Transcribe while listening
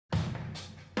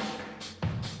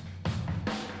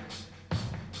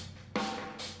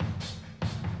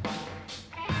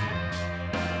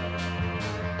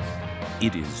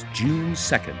It is June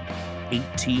 2nd,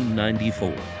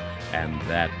 1894, and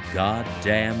that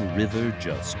goddamn river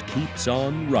just keeps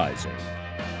on rising.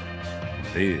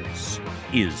 This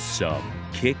is some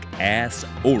kick-ass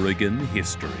Oregon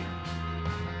history.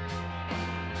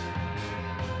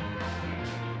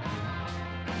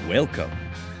 Welcome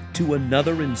to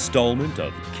another installment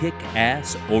of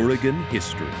Kick-Ass Oregon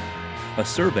History, a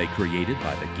survey created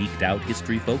by the geeked out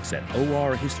history folks at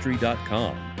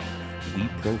orhistory.com. We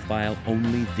profile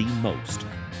only the most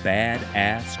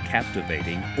badass,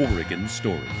 captivating Oregon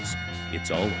stories. It's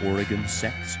all Oregon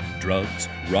sex, drugs,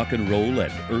 rock and roll,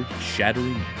 and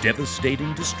earth-shattering,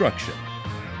 devastating destruction.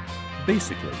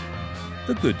 Basically,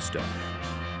 the good stuff.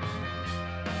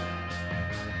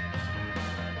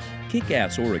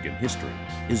 Kick-Ass Oregon History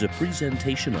is a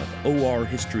presentation of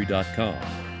orhistory.com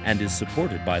and is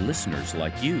supported by listeners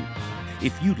like you.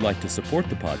 If you'd like to support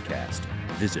the podcast,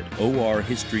 visit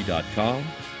orhistory.com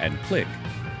and click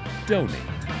Donate.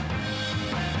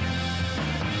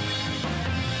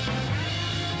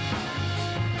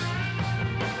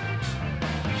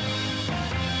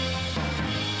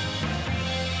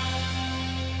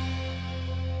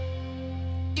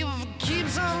 If it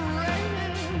keeps on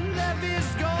raining,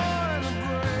 levee's gonna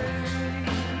break.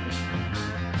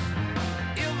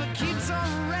 If it keeps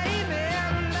on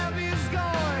raining, levee's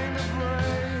going to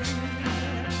break.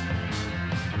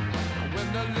 When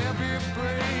the levee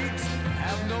breaks,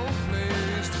 have no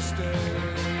place to stay.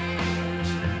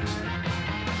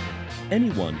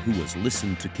 Anyone who has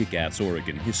listened to Kick-Ass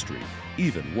Oregon History,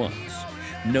 even once,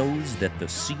 knows that the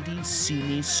seedy,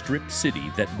 seamy strip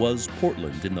city that was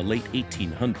Portland in the late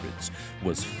 1800s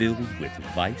was filled with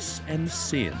vice and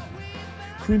sin.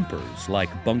 Crimpers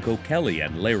like Bunko Kelly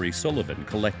and Larry Sullivan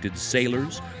collected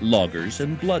sailors, loggers,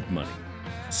 and blood money.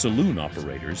 Saloon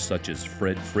operators such as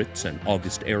Fred Fritz and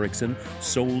August Erickson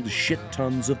sold shit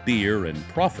tons of beer and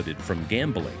profited from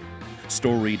gambling.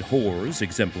 Storied whores,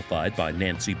 exemplified by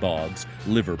Nancy Boggs,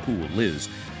 Liverpool Liz,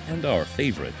 and our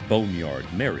favorite Boneyard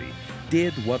Mary,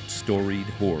 did what storied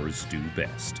whores do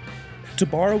best. To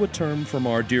borrow a term from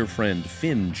our dear friend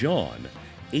Finn John,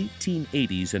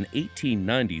 1880s and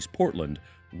 1890s Portland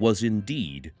was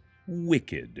indeed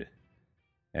wicked.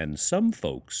 And some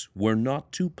folks were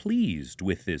not too pleased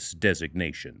with this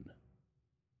designation.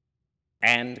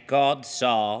 And God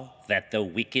saw that the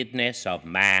wickedness of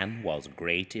man was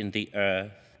great in the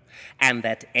earth, and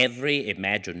that every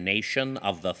imagination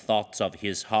of the thoughts of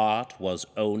his heart was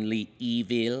only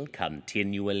evil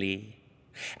continually.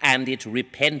 And it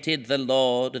repented the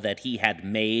Lord that he had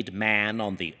made man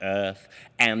on the earth,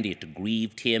 and it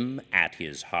grieved him at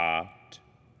his heart.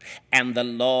 And the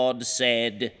Lord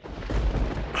said,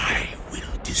 I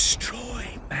will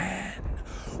destroy man,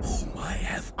 whom I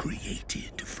have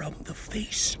created from the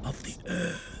face of the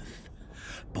earth,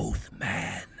 both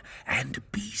man and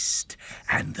beast,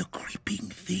 and the creeping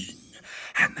thing,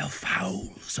 and the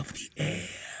fowls of the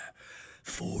air,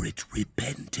 for it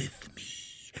repenteth me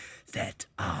that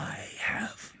I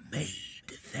have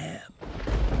made them.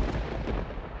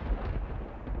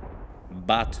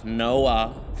 But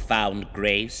Noah found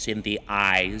grace in the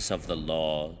eyes of the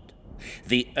Lord.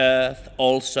 The earth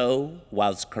also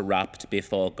was corrupt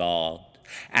before God,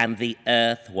 and the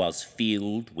earth was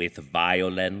filled with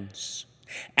violence.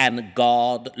 And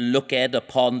God looked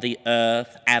upon the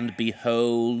earth, and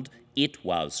behold, it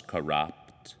was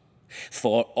corrupt.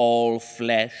 For all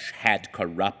flesh had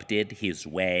corrupted his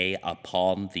way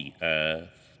upon the earth.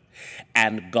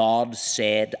 And God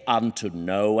said unto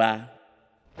Noah,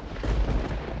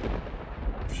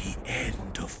 The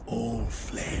end of all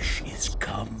flesh is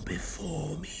come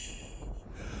before me,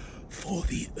 for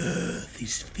the earth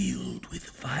is filled with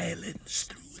violence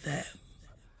through them.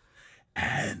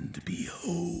 And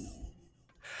behold,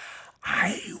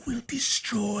 I will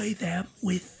destroy them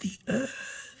with the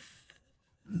earth.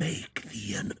 Make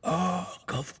thee an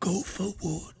ark of gopher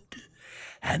wood,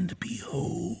 and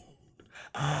behold,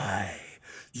 I,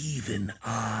 even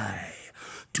I,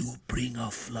 do bring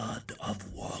a flood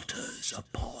of waters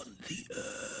upon the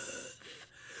earth,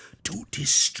 to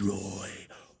destroy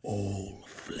all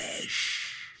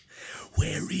flesh,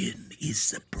 wherein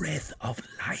is the breath of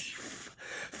life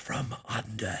from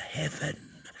under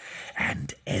heaven,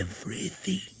 and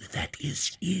everything that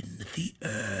is in the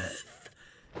earth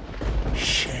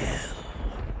shall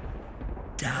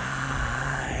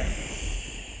die.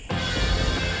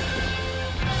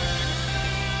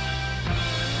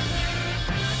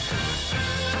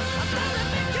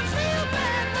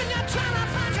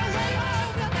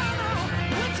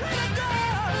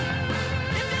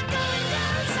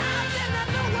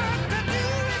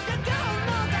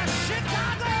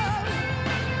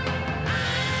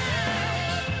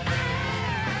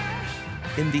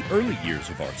 In the early years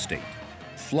of our state,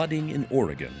 flooding in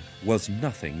Oregon was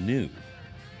nothing new.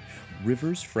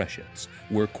 Rivers' freshets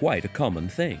were quite a common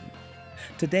thing.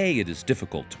 Today it is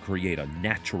difficult to create a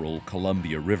natural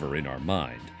Columbia River in our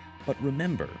mind, but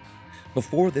remember,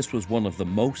 before this was one of the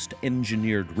most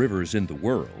engineered rivers in the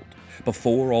world,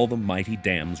 before all the mighty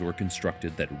dams were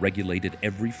constructed that regulated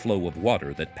every flow of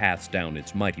water that passed down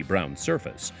its mighty brown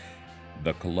surface,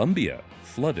 the Columbia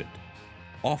flooded,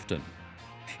 often.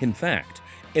 In fact,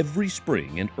 every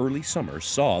spring and early summer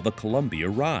saw the Columbia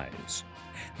rise.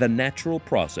 The natural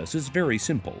process is very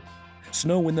simple.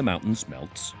 Snow in the mountains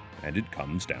melts, and it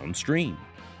comes downstream.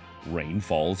 Rain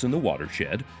falls in the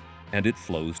watershed, and it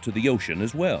flows to the ocean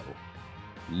as well.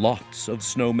 Lots of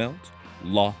snowmelt,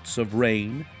 lots of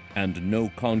rain, and no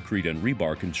concrete and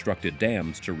rebar constructed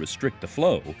dams to restrict the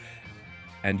flow,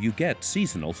 and you get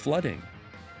seasonal flooding.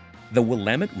 The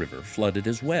Willamette River flooded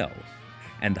as well,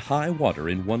 and high water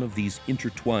in one of these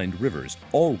intertwined rivers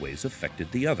always affected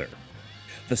the other.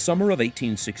 The summer of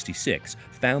 1866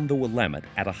 found the Willamette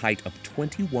at a height of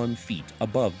 21 feet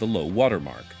above the low water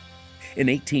mark. In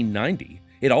 1890,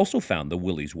 it also found the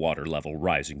Willie's water level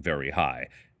rising very high,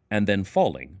 and then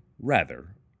falling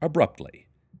rather abruptly.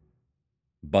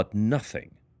 But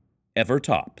nothing ever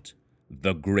topped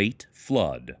the Great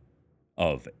Flood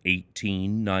of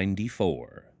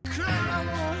 1894.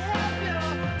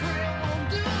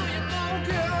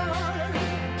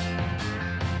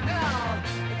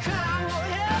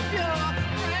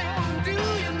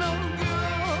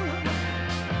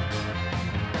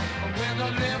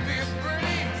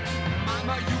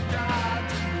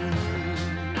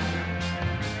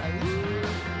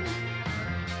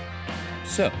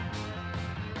 So,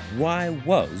 why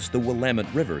was the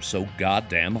Willamette River so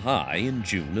goddamn high in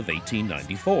June of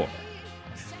 1894?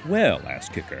 Well,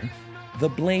 asks Kicker, the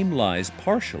blame lies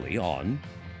partially on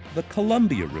the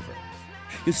Columbia River.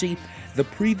 You see, the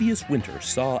previous winter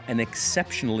saw an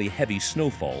exceptionally heavy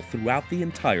snowfall throughout the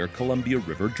entire Columbia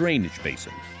River drainage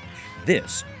basin.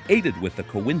 This, aided with the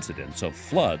coincidence of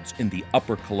floods in the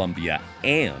upper Columbia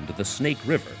and the Snake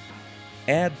River.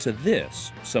 Add to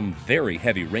this some very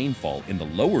heavy rainfall in the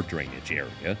lower drainage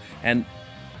area, and,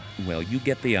 well, you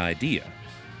get the idea.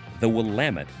 The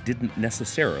Willamette didn't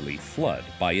necessarily flood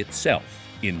by itself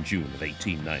in June of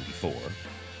 1894,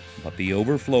 but the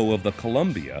overflow of the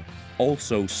Columbia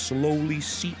also slowly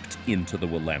seeped into the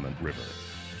Willamette River,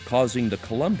 causing the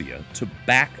Columbia to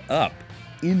back up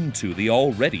into the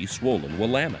already swollen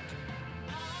Willamette.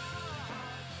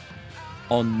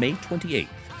 On May 28th,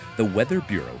 the Weather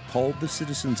Bureau called the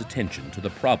citizens' attention to the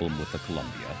problem with the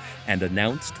Columbia and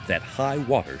announced that high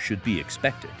water should be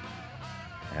expected.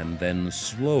 And then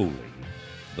slowly,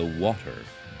 the water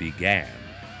began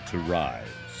to rise.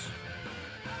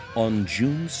 On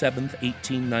June 7,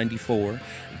 1894,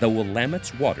 the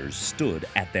Willamette's waters stood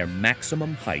at their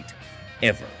maximum height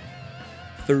ever,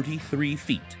 33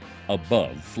 feet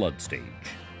above flood stage.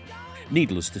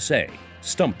 Needless to say,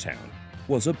 Stumptown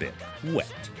was a bit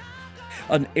wet.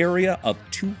 An area of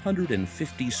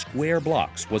 250 square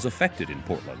blocks was affected in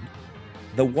Portland.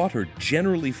 The water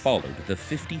generally followed the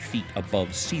 50 feet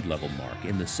above sea level mark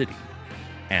in the city,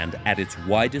 and at its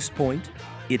widest point,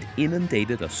 it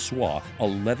inundated a swath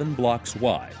 11 blocks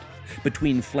wide.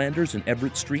 Between Flanders and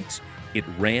Everett Streets, it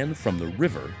ran from the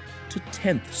river to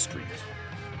 10th Street.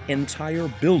 Entire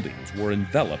buildings were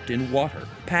enveloped in water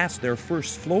past their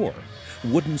first floor.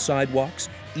 Wooden sidewalks,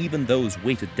 even those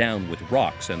weighted down with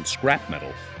rocks and scrap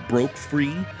metal, broke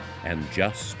free and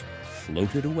just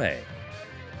floated away.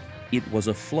 It was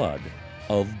a flood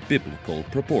of biblical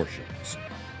proportions.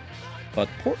 But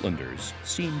Portlanders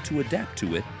seemed to adapt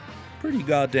to it pretty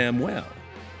goddamn well.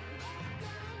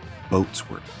 Boats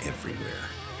were everywhere.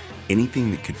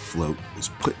 Anything that could float was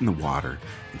put in the water,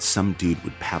 and some dude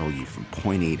would paddle you from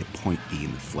point A to point B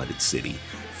in the flooded city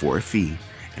for a fee,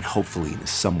 and hopefully in a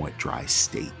somewhat dry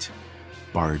state.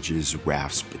 Barges,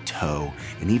 rafts, bateaux,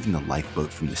 and even the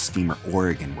lifeboat from the steamer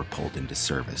Oregon were pulled into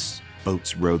service.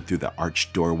 Boats rode through the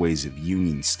arched doorways of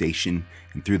Union Station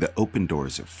and through the open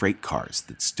doors of freight cars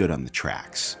that stood on the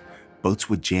tracks. Boats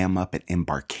would jam up at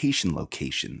embarkation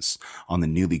locations on the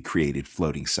newly created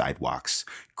floating sidewalks.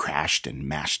 Crashed and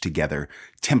mashed together,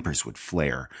 tempers would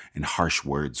flare, and harsh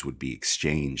words would be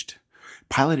exchanged.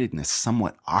 Piloted in a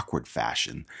somewhat awkward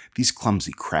fashion, these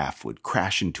clumsy craft would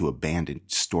crash into abandoned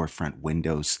storefront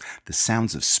windows. The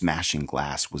sounds of smashing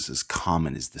glass was as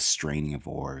common as the straining of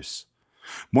oars.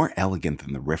 More elegant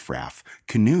than the riffraff,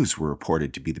 canoes were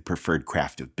reported to be the preferred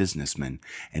craft of businessmen,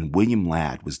 and William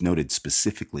Ladd was noted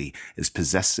specifically as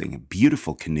possessing a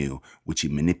beautiful canoe which he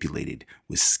manipulated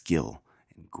with skill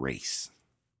and grace.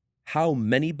 How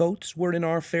many boats were in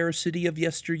our fair city of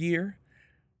yesteryear?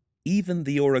 Even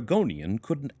the Oregonian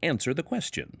couldn't answer the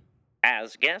question.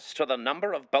 As guess to the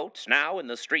number of boats now in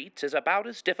the streets is about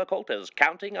as difficult as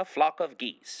counting a flock of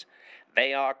geese.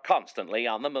 They are constantly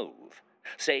on the move,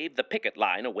 save the picket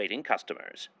line awaiting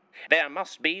customers. There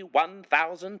must be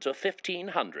 1,000 to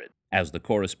 1,500. As the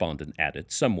correspondent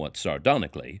added somewhat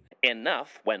sardonically,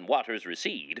 Enough, when waters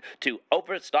recede, to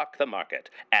overstock the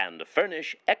market and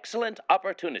furnish excellent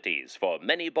opportunities for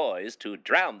many boys to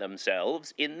drown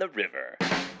themselves in the river.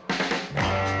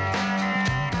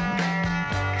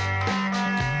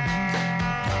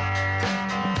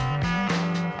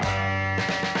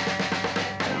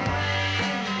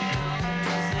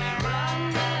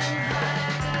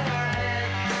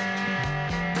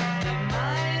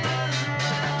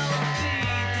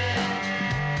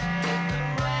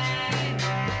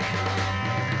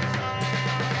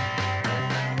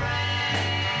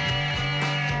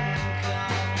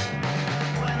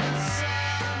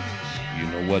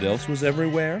 what else was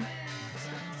everywhere?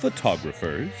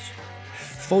 Photographers.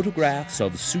 Photographs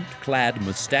of suit-clad,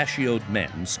 mustachioed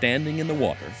men standing in the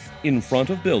water, in front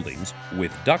of buildings,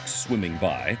 with ducks swimming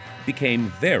by, became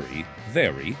very,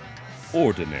 very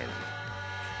ordinary.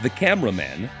 The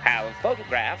cameramen have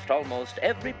photographed almost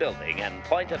every building and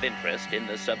point of interest in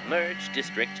the submerged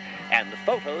district, and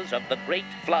photos of the Great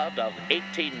Flood of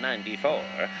 1894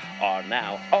 are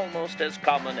now almost as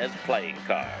common as playing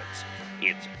cards.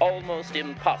 It's almost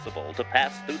impossible to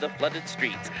pass through the flooded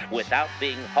streets without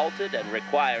being halted and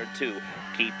required to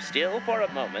keep still for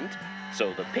a moment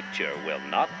so the picture will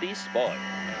not be spoiled.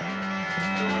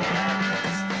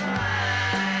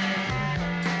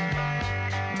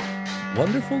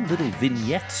 Wonderful little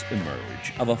vignettes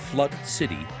emerge of a flooded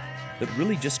city that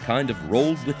really just kind of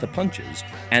rolled with the punches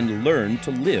and learned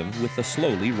to live with the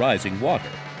slowly rising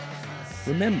water.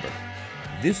 Remember,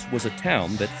 this was a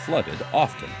town that flooded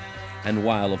often, and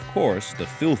while, of course, the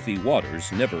filthy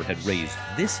waters never had raised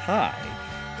this high,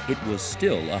 it was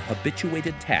still a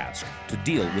habituated task to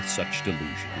deal with such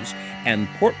delusions, and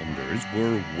Portlanders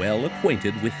were well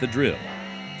acquainted with the drill.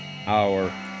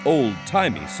 Our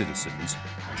old-timey citizens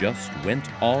just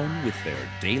went on with their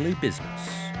daily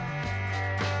business.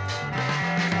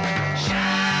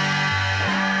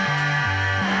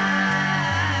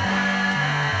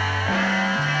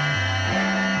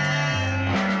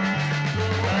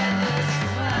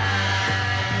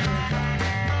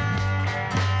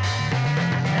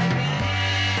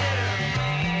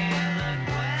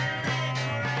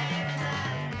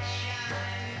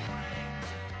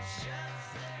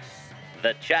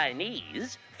 The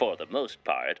Chinese, for the most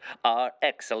part, are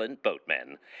excellent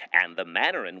boatmen, and the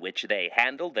manner in which they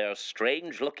handle their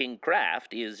strange-looking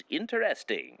craft is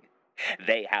interesting.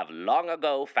 They have long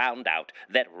ago found out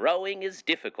that rowing is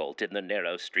difficult in the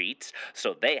narrow streets,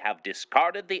 so they have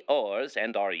discarded the oars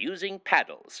and are using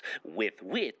paddles, with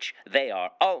which they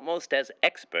are almost as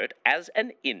expert as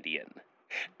an Indian.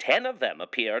 10 of them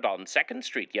appeared on 2nd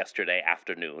Street yesterday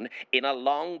afternoon in a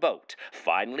long boat,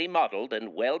 finely modeled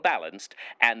and well-balanced,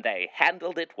 and they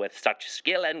handled it with such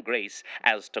skill and grace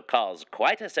as to cause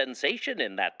quite a sensation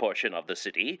in that portion of the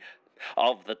city.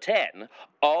 Of the 10,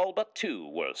 all but 2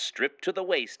 were stripped to the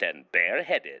waist and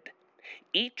bareheaded.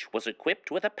 Each was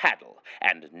equipped with a paddle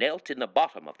and knelt in the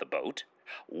bottom of the boat.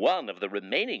 One of the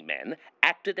remaining men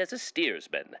acted as a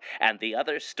steersman, and the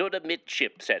other stood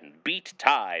amidships and beat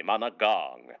time on a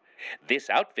gong. This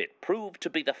outfit proved to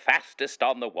be the fastest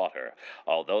on the water.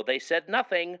 Although they said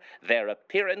nothing, their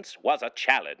appearance was a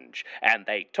challenge, and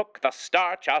they took the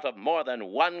starch out of more than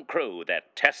one crew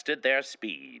that tested their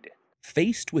speed.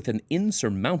 Faced with an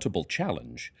insurmountable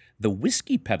challenge, the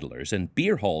whiskey peddlers and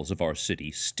beer halls of our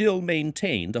city still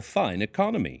maintained a fine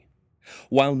economy.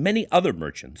 While many other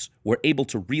merchants were able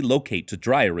to relocate to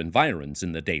drier environs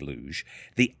in the deluge,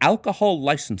 the alcohol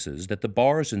licenses that the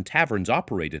bars and taverns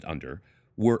operated under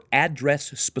were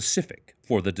address-specific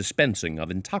for the dispensing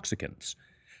of intoxicants.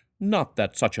 Not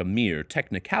that such a mere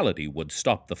technicality would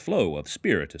stop the flow of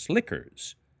spirituous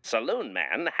liquors. Saloon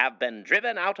men have been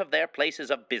driven out of their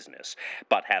places of business,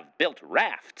 but have built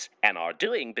rafts and are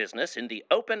doing business in the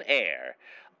open air.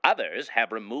 Others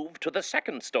have removed to the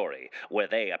 2nd story, where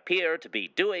they appear to be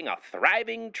doing a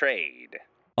thriving trade.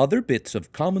 Other bits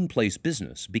of commonplace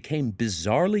business became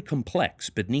bizarrely complex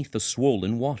beneath the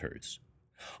swollen waters.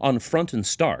 On Front and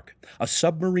Stark, a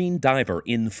submarine diver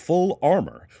in full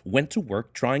armor went to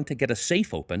work trying to get a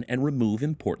safe open and remove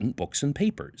important books and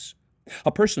papers.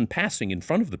 A person passing in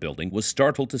front of the building was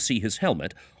startled to see his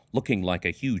helmet, looking like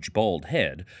a huge bald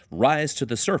head, rise to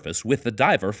the surface with the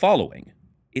diver following.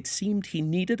 It seemed he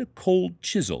needed a cold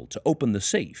chisel to open the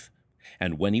safe,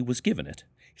 and when he was given it,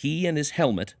 he and his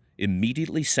helmet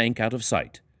immediately sank out of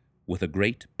sight, with a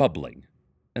great bubbling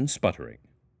and sputtering.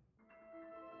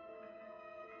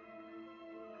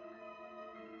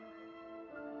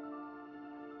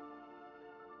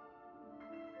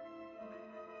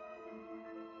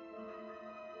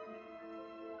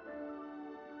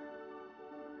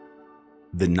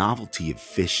 The novelty of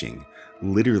fishing,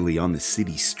 literally on the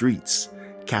city streets,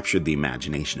 captured the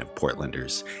imagination of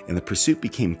Portlanders, and the pursuit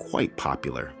became quite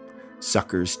popular.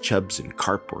 Suckers, chubs, and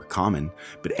carp were common,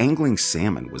 but angling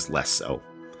salmon was less so.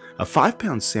 A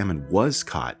 5-pound salmon was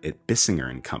caught at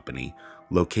Bissinger & Company,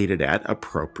 located at,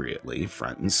 appropriately,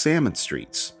 Front and Salmon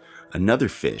Streets. Another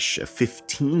fish, a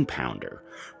 15-pounder,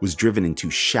 was driven into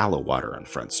shallow water on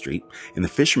Front Street, and the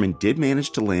fishermen did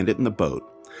manage to land it in the boat.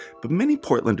 But many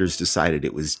Portlanders decided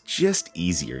it was just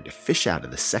easier to fish out of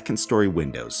the second-story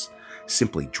windows,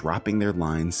 simply dropping their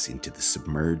lines into the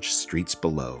submerged streets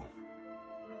below.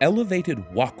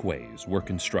 Elevated walkways were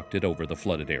constructed over the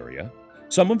flooded area.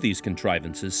 Some of these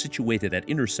contrivances situated at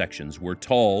intersections were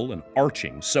tall and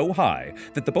arching so high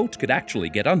that the boats could actually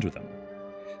get under them.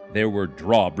 There were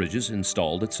drawbridges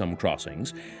installed at some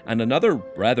crossings, and another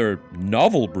rather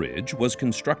novel bridge was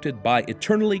constructed by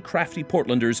eternally crafty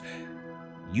Portlanders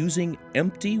using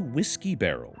empty whiskey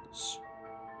barrels.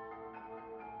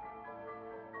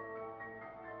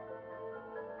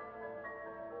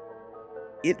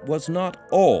 It was not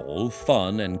all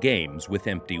fun and games with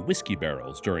empty whiskey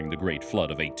barrels during the Great Flood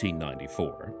of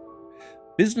 1894.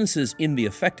 Businesses in the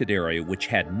affected area which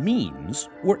had means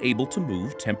were able to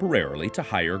move temporarily to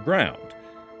higher ground,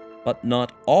 but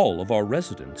not all of our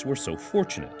residents were so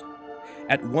fortunate.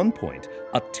 At one point,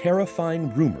 a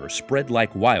terrifying rumor spread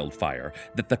like wildfire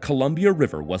that the Columbia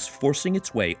River was forcing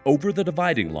its way over the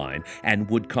dividing line and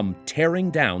would come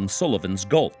tearing down Sullivan's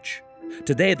Gulch.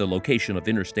 Today, the location of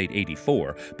Interstate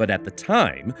 84, but at the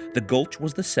time, the gulch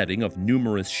was the setting of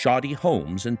numerous shoddy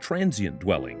homes and transient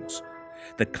dwellings.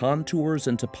 The contours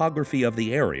and topography of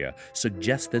the area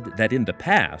suggested that in the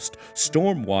past,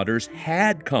 storm waters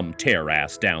had come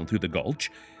tear-ass down through the gulch.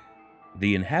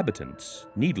 The inhabitants,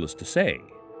 needless to say,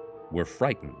 were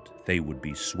frightened they would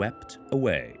be swept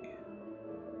away.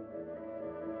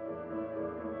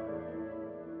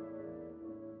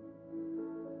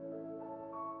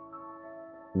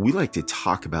 We like to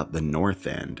talk about the North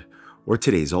End, or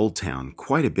today's Old Town,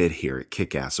 quite a bit here at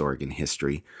Kick-Ass Oregon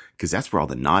History, because that's where all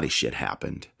the naughty shit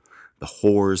happened. The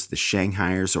whores, the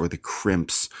Shanghaiers, or the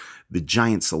crimps, the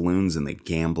giant saloons and the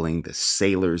gambling, the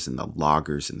sailors and the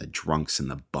loggers and the drunks and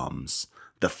the bums.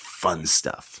 The fun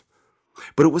stuff.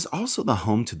 But it was also the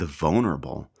home to the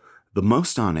vulnerable, the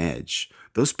most on edge,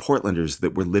 those Portlanders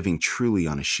that were living truly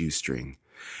on a shoestring.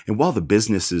 And while the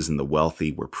businesses and the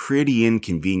wealthy were pretty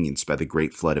inconvenienced by the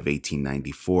Great Flood of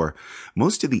 1894,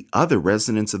 most of the other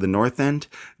residents of the North End,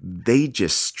 they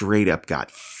just straight up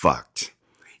got fucked.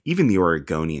 Even the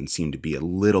Oregonians seemed to be a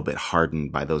little bit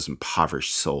hardened by those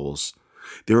impoverished souls.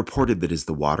 They reported that as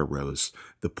the water rose,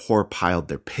 the poor piled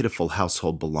their pitiful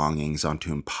household belongings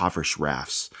onto impoverished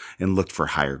rafts and looked for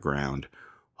higher ground,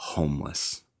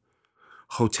 homeless.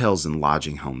 Hotels and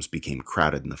lodging homes became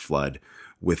crowded in the flood,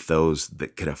 with those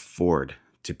that could afford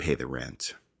to pay the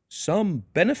rent. Some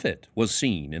benefit was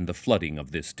seen in the flooding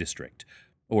of this district,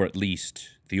 or at least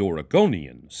the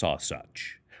Oregonian saw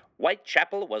such.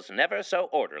 Whitechapel was never so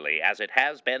orderly as it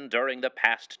has been during the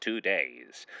past 2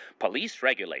 days. Police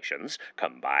regulations,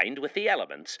 combined with the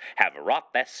elements, have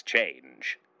wrought this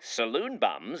change. Saloon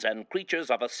bums and creatures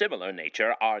of a similar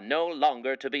nature are no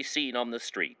longer to be seen on the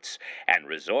streets, and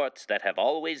resorts that have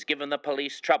always given the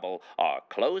police trouble are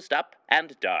closed up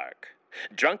and dark.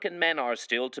 Drunken men are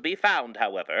still to be found,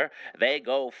 however. They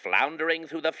go floundering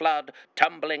through the flood,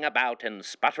 tumbling about and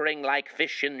sputtering like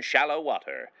fish in shallow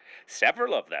water.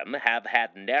 Several of them have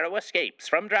had narrow escapes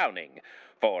from drowning,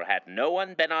 for had no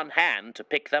one been on hand to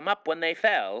pick them up when they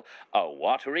fell, a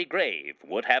watery grave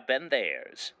would have been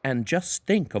theirs. And just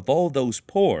think of all those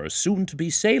poor, soon-to-be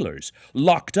sailors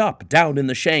locked up down in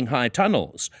the Shanghai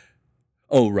tunnels.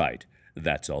 Oh, right,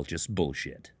 that's all just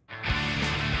bullshit.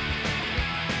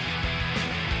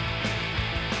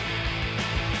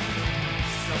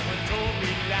 Someone told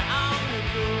me long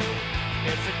ago,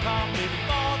 there's a calm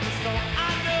before the storm.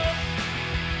 I know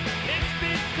it's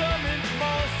been coming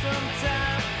for some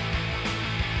time.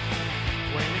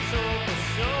 When it's over,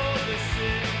 so they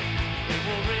say, it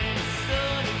will rain a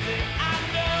sunny day. I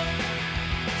know,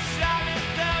 shining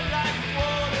down like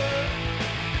water.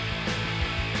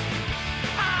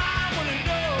 I wanna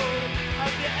know,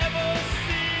 have you ever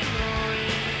seen the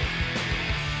rain?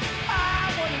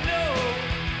 I wanna know,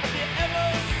 have you ever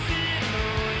seen the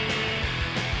rain?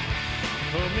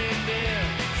 Come in there,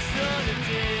 sunny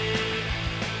day.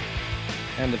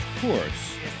 And of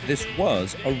course, this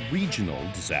was a regional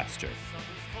disaster.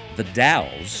 The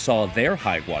Dalles saw their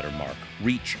high water mark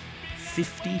reach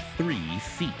 53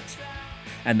 feet,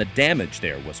 and the damage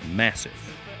there was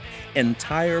massive.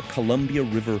 Entire Columbia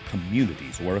River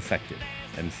communities were affected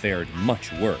and fared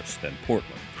much worse than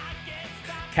Portland.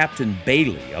 Captain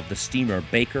Bailey of the steamer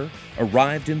Baker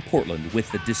arrived in Portland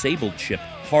with the disabled ship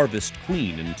Harvest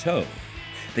Queen in tow.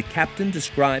 The captain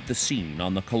described the scene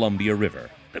on the Columbia River.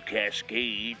 The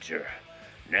Cascades are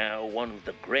now one of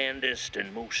the grandest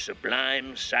and most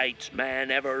sublime sights man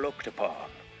ever looked upon.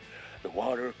 The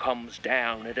water comes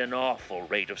down at an awful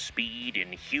rate of speed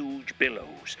in huge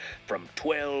billows, from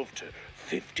 12 to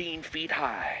 15 feet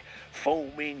high,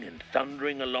 foaming and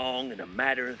thundering along in a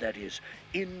manner that is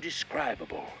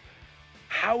indescribable.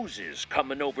 Houses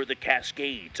coming over the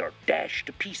Cascades are dashed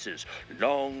to pieces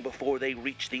long before they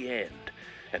reach the end,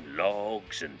 and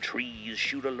logs and trees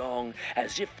shoot along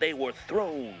as if they were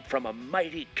thrown from a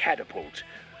mighty catapult.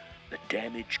 The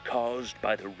damage caused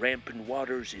by the rampant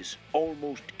waters is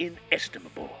almost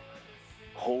inestimable.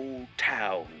 Whole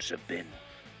towns have been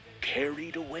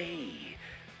carried away,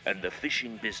 and the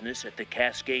fishing business at the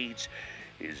Cascades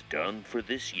is done for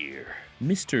this year.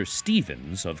 Mr.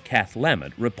 Stevens of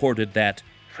Cathlamet reported that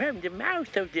from the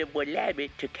mouth of the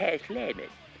Willamette to Cathlamet,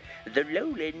 the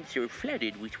lowlands are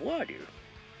flooded with water.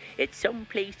 At some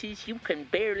places you can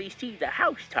barely see the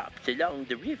housetops along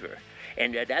the river,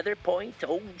 and at other points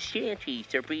old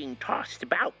shanties are being tossed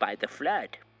about by the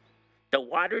flood. The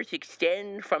waters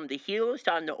extend from the hills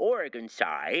on the Oregon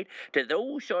side to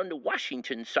those on the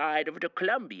Washington side of the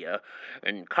Columbia,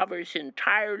 and covers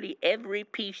entirely every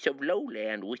piece of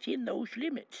lowland within those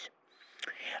limits.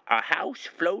 A house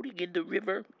floating in the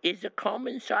river is a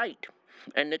common sight,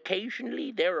 and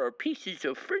occasionally there are pieces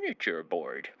of furniture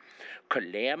aboard.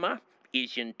 Kalama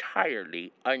is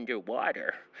entirely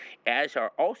underwater, as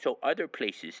are also other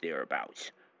places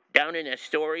thereabouts. Down in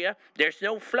Astoria, there's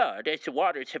no flood, as the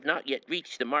waters have not yet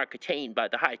reached the mark attained by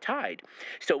the high tide,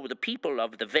 so the people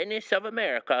of the Venice of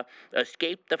America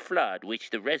escape the flood which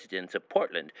the residents of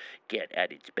Portland get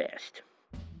at its best.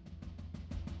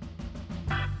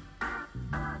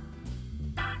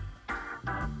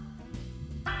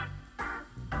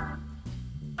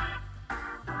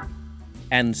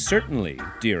 And certainly,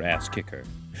 dear ass kicker,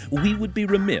 we would be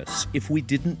remiss if we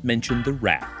didn't mention the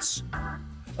rats.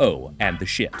 Oh, and the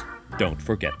shit. Don't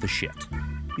forget the shit.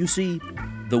 You see,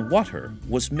 the water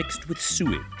was mixed with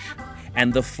sewage,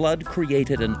 and the flood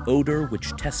created an odor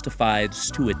which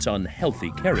testifies to its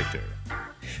unhealthy character.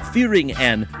 Fearing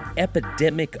an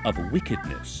epidemic of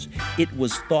wickedness, it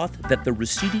was thought that the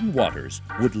receding waters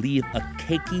would leave a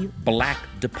cakey black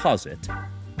deposit,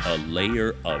 a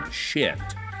layer of shit,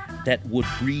 that would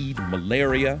breed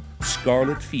malaria,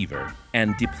 scarlet fever,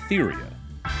 and diphtheria.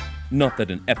 Not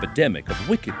that an epidemic of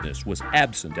wickedness was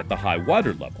absent at the high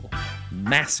water level.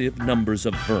 Massive numbers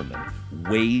of vermin,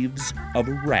 waves of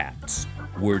rats,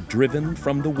 were driven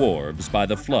from the wharves by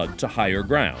the flood to higher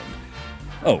ground.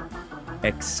 Oh,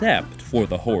 except for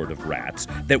the horde of rats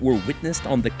that were witnessed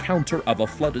on the counter of a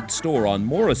flooded store on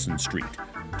Morrison Street,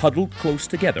 huddled close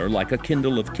together like a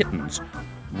kindle of kittens,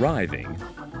 writhing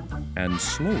and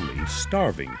slowly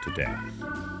starving to death.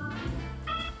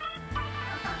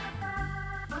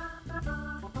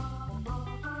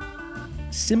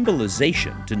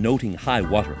 Symbolization denoting high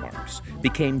water marks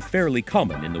became fairly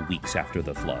common in the weeks after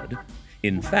the flood.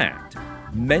 In fact,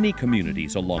 many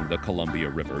communities along the Columbia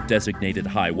River designated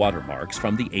high water marks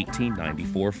from the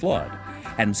 1894 flood,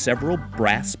 and several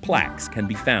brass plaques can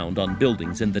be found on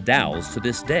buildings in the Dalles to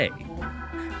this day.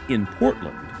 In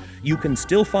Portland, you can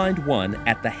still find one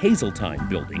at the Hazeltine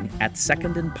Building at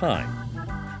 2nd and Pine.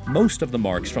 Most of the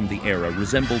marks from the era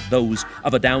resembled those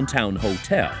of a downtown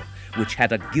hotel, which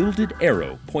had a gilded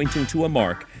arrow pointing to a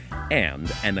mark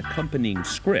and an accompanying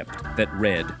script that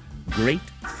read, Great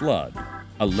Flood,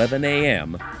 11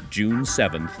 a.m., June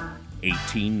 7th,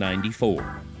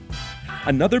 1894.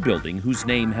 Another building whose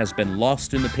name has been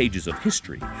lost in the pages of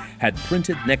history had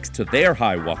printed next to their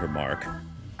high water mark,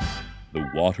 The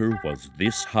water was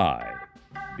this high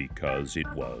because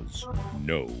it was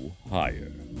no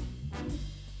higher.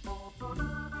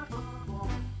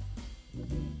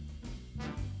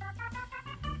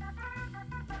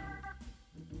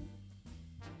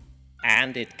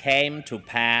 And it came to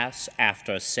pass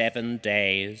after 7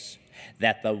 days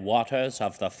that the waters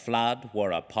of the flood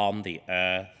were upon the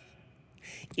earth.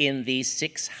 In the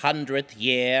 600th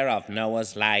year of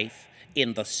Noah's life,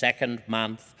 in the 2nd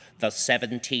month, the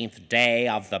 17th day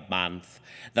of the month,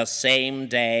 the same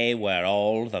day were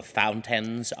all the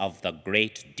fountains of the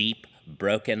great deep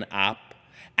broken up,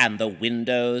 and the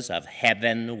windows of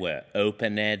heaven were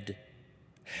opened.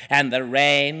 And the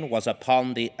rain was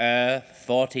upon the earth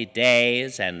 40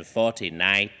 days and 40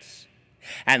 nights.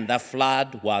 And the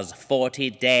flood was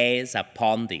 40 days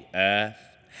upon the earth.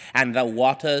 And the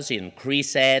waters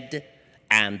increased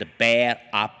and bare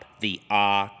up the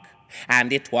ark.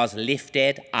 And it was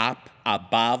lifted up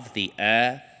above the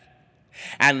earth.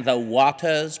 And the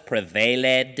waters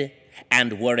prevailed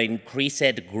and were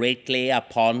increased greatly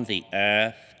upon the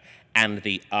earth. And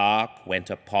the ark went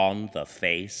upon the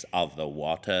face of the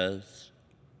waters.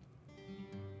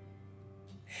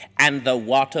 And the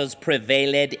waters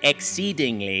prevailed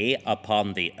exceedingly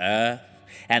upon the earth,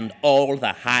 and all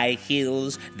the high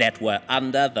hills that were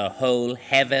under the whole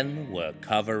heaven were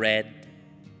covered.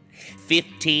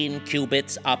 15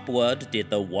 cubits upward did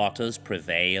the waters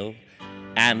prevail,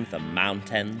 and the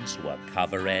mountains were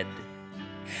covered.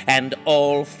 And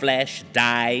all flesh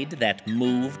died that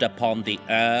moved upon the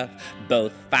earth,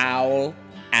 both fowl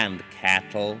and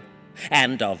cattle,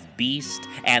 and of beast,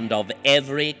 and of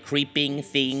every creeping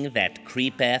thing that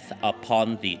creepeth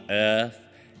upon the earth,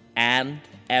 and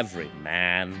every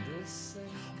man.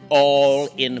 All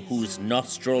in whose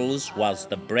nostrils was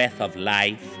the breath of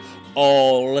life,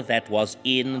 all that was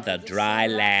in the dry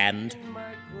land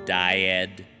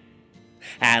died.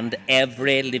 And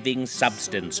every living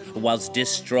substance was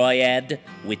destroyed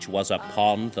which was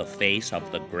upon the face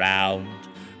of the ground,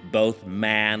 both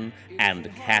man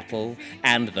and cattle,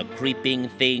 and the creeping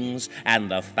things, and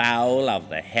the fowl of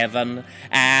the heaven,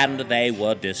 and they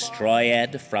were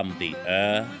destroyed from the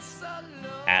earth.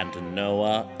 And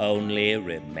Noah only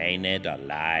remained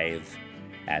alive,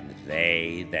 and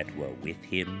they that were with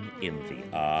him in the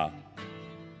ark.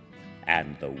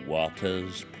 And the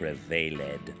waters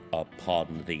prevailed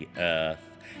upon the earth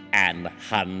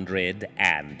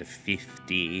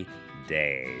 150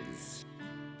 days.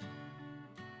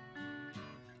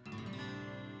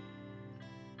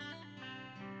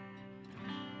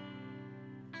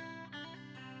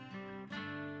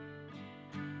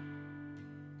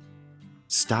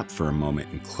 Stop for a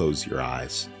moment and close your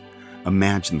eyes.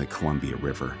 Imagine the Columbia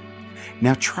River.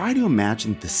 Now try to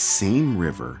imagine the same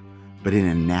river, but in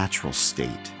a natural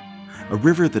state. A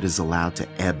river that is allowed to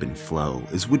ebb and flow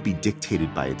as would be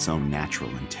dictated by its own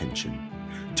natural intention,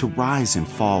 to rise and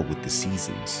fall with the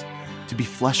seasons, to be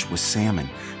flush with salmon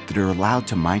that are allowed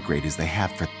to migrate as they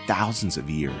have for thousands of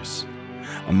years.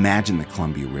 Imagine the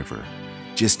Columbia River,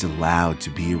 just allowed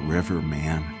to be a river,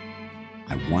 man.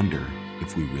 I wonder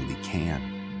if we really can.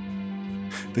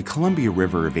 The Columbia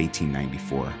River of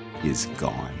 1894 is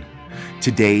gone.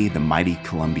 Today, the mighty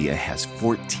Columbia has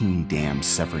 14 dams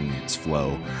severing its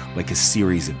flow like a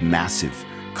series of massive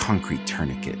concrete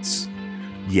tourniquets.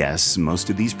 Yes, most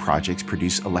of these projects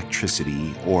produce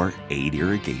electricity or aid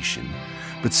irrigation,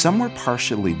 but some were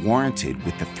partially warranted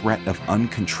with the threat of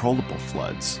uncontrollable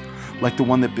floods, like the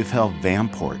one that befell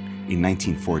Vanport in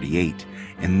 1948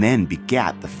 and then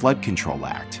begat the Flood Control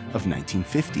Act of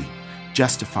 1950.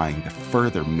 Justifying the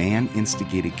further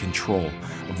man-instigated control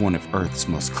of one of Earth's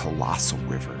most colossal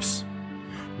rivers.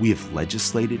 We have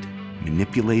legislated,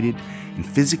 manipulated, and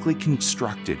physically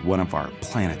constructed one of our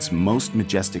planet's most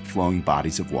majestic flowing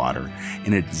bodies of water,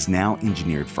 and it is now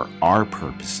engineered for our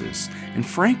purposes, and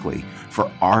frankly, for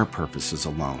our purposes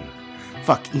alone.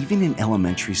 Fuck, even in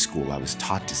elementary school I was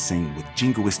taught to sing with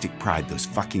jingoistic pride those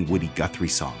fucking Woody Guthrie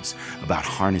songs about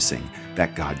harnessing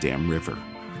that goddamn river.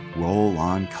 Roll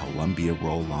on, Columbia,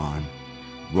 roll on.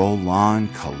 Roll on,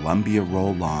 Columbia,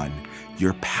 roll on.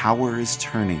 Your power is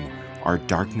turning our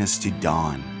darkness to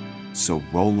dawn. So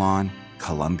roll on,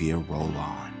 Columbia, roll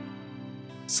on.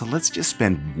 So let's just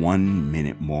spend 1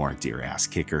 minute more, dear ass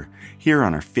kicker, here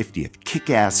on our 50th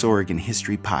Kick-Ass Oregon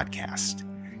History Podcast.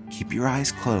 Keep your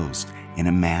eyes closed and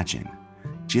imagine,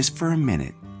 just for a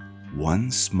minute,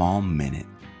 one small minute,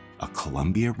 a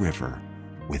Columbia River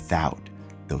without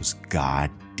those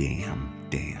goddamn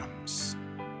dams.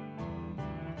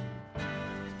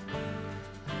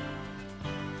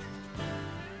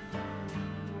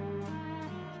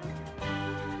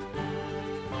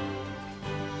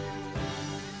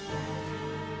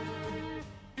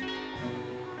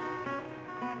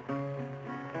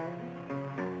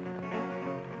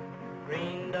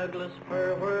 Green Douglas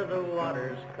fir where the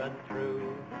waters cut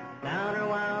through, down her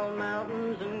wild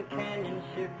mountains and canyons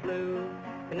she flew.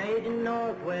 Canadian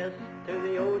Northwest to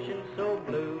the ocean so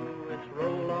blue. It's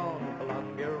roll on,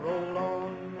 Columbia, roll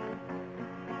on.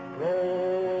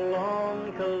 Roll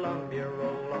on, Columbia,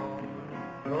 roll on.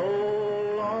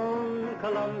 Roll on,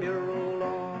 Columbia, roll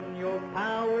on. Your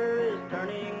power is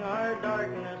turning our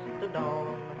darkness to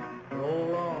dawn.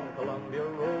 Roll on, Columbia,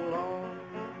 roll on.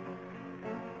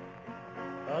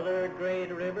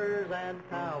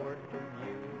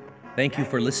 Thank you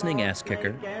for listening, Ass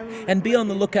Kicker, and be on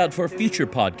the lookout for future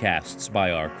podcasts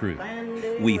by our crew.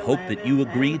 We hope that you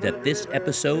agree that this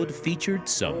episode featured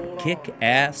some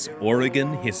kick-ass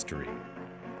Oregon history.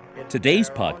 Today's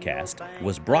podcast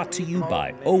was brought to you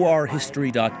by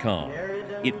orhistory.com.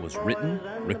 It was written,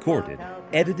 recorded,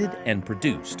 edited, and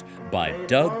produced by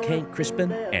Doug Kank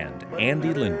Crispin and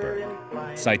Andy Lindberg.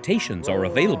 Citations are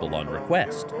available on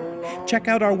request. Check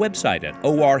out our website at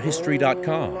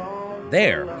orhistory.com.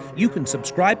 There, you can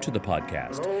subscribe to the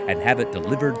podcast and have it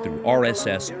delivered through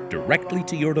RSS directly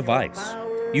to your device.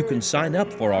 You can sign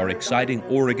up for our exciting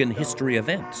Oregon history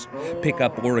events, pick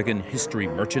up Oregon history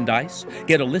merchandise,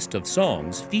 get a list of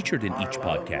songs featured in each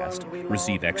podcast,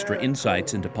 receive extra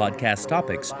insights into podcast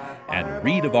topics, and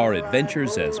read of our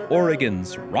adventures as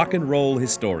Oregon's rock and roll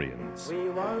historians.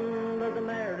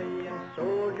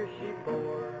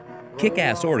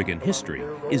 Kick-Ass Oregon History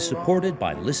is supported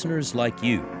by listeners like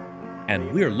you, and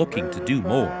we're looking to do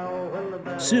more.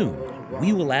 Soon,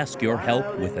 we will ask your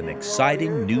help with an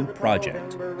exciting new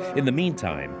project. In the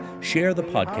meantime, share the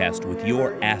podcast with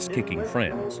your ass-kicking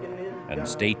friends, and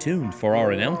stay tuned for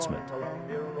our announcement.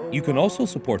 You can also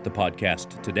support the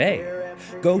podcast today.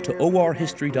 Go to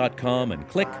orhistory.com and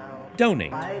click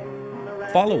Donate.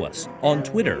 Follow us on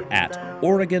Twitter at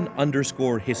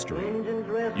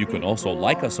Oregon_history. You can also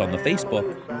like us on the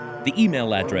Facebook. The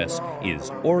email address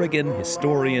is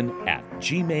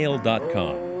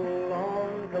OregonHistorian@gmail.com.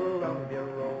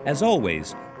 As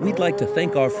always, we'd like to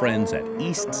thank our friends at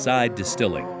East Side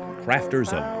Distilling,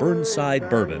 crafters of Burnside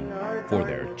Bourbon, for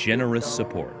their generous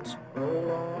support.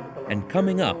 And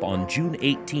coming up on June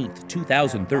 18th,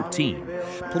 2013,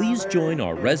 please join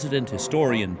our resident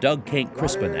historian Doug Kank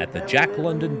Crispin at the Jack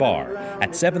London Bar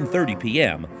at 7:30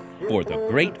 p.m. for the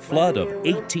Great Flood of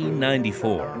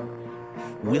 1894.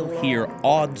 We'll hear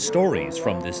odd stories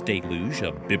from this deluge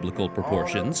of biblical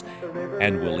proportions,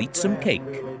 and we'll eat some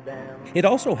cake. It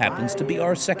also happens to be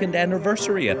our second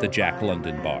anniversary at the Jack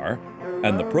London Bar,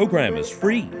 and the program is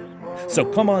free. So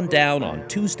come on down on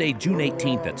Tuesday, June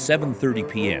 18th at 7:30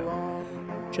 p.m.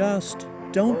 Just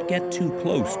don't get too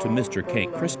close to Mr.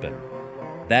 Kank Crispin.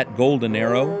 That golden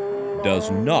arrow does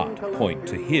not point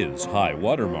to his high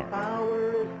watermark.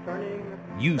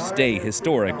 You stay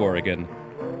historic, Oregon,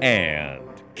 and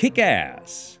kick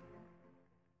ass.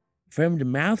 From the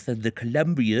mouth of the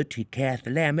Columbia to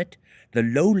Cathlamet, the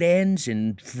lowlands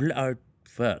and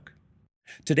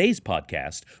Today's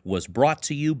podcast was brought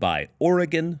to you by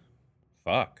Oregon.